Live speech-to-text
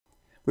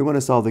we want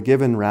to solve the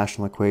given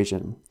rational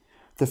equation.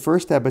 The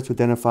first step is to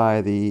identify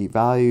the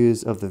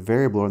values of the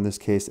variable, in this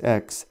case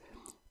x,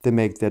 that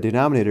make the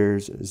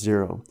denominators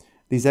 0.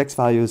 These x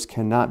values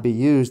cannot be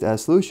used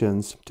as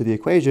solutions to the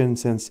equation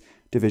since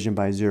division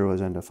by 0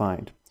 is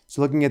undefined.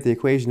 So looking at the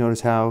equation,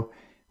 notice how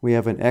we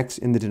have an x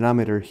in the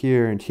denominator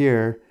here,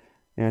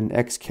 and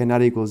x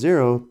cannot equal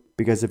 0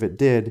 because if it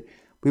did,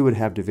 we would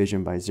have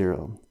division by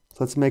 0. So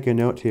let's make a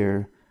note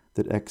here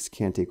that x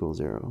can't equal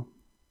 0.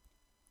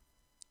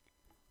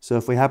 So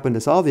if we happen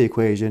to solve the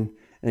equation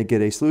and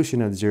get a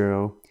solution of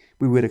 0,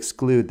 we would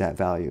exclude that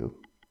value.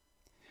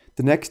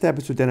 The next step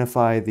is to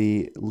identify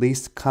the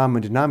least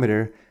common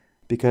denominator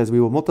because we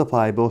will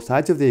multiply both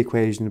sides of the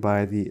equation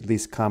by the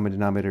least common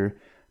denominator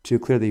to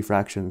clear the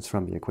fractions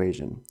from the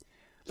equation.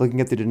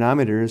 Looking at the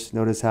denominators,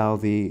 notice how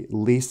the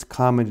least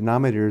common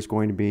denominator is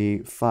going to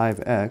be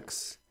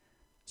 5x.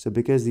 So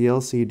because the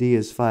LCD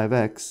is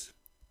 5x,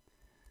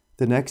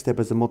 the next step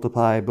is to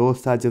multiply both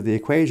sides of the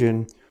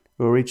equation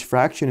or each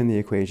fraction in the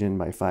equation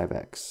by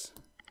 5x.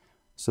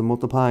 So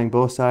multiplying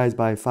both sides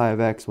by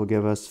 5x will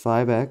give us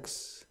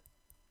 5x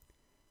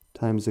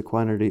times the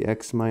quantity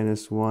x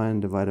minus 1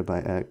 divided by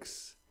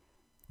x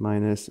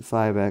minus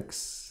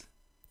 5x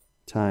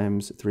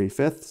times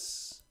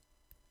 3/5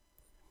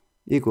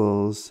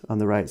 equals, on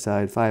the right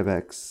side,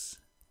 5x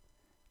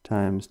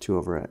times 2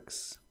 over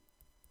x.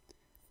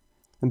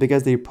 And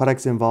because the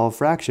products involve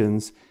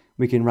fractions,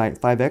 we can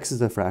write 5x as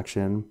a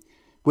fraction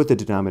with a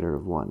denominator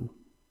of 1.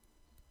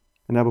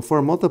 And now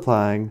before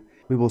multiplying,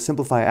 we will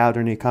simplify out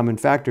any common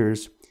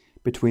factors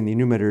between the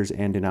numerators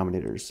and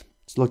denominators.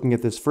 So looking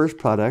at this first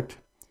product,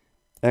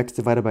 x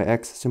divided by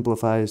x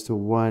simplifies to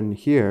 1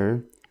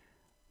 here,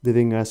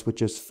 leaving us with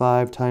just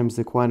 5 times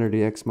the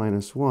quantity x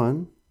minus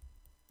 1.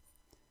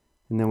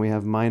 And then we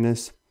have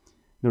minus,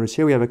 notice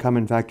here we have a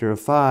common factor of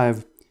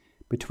 5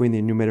 between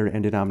the numerator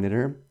and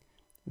denominator.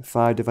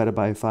 5 divided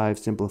by 5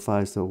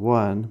 simplifies to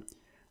 1,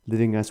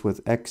 leaving us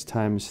with x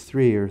times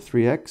 3, or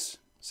 3x.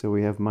 So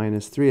we have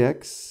minus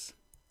 3x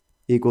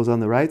equals, on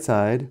the right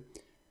side,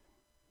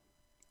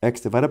 x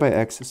divided by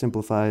x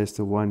simplifies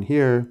to 1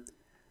 here,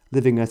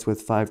 leaving us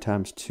with 5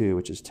 times 2,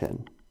 which is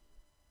 10.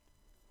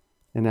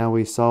 And now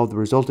we solve the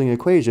resulting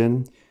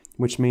equation,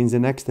 which means the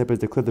next step is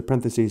to clear the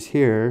parentheses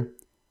here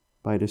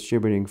by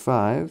distributing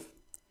 5,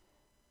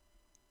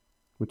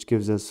 which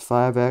gives us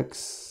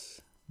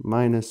 5x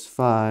minus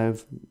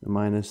 5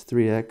 minus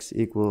 3x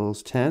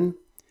equals 10.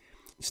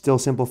 Still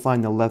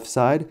simplifying the left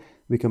side,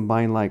 we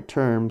combine like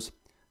terms.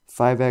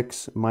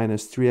 5x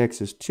minus 3x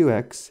is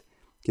 2x,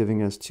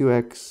 giving us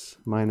 2x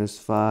minus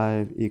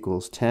 5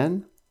 equals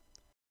 10.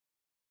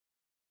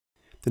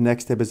 The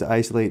next step is to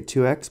isolate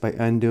 2x by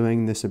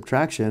undoing the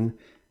subtraction,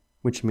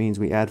 which means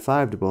we add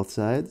 5 to both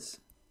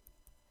sides.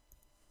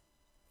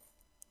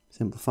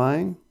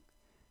 Simplifying,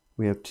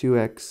 we have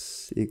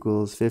 2x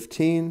equals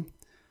 15.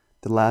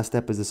 The last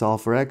step is to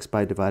solve for x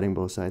by dividing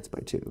both sides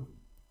by 2.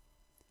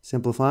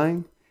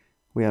 Simplifying,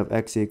 we have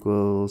x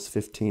equals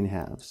 15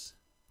 halves.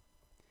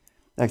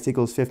 X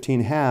equals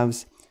 15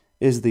 halves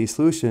is the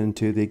solution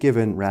to the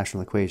given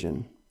rational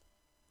equation.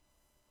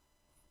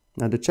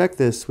 Now to check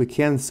this, we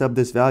can sub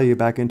this value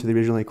back into the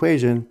original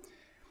equation,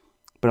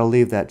 but I'll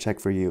leave that check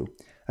for you.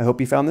 I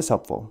hope you found this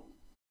helpful.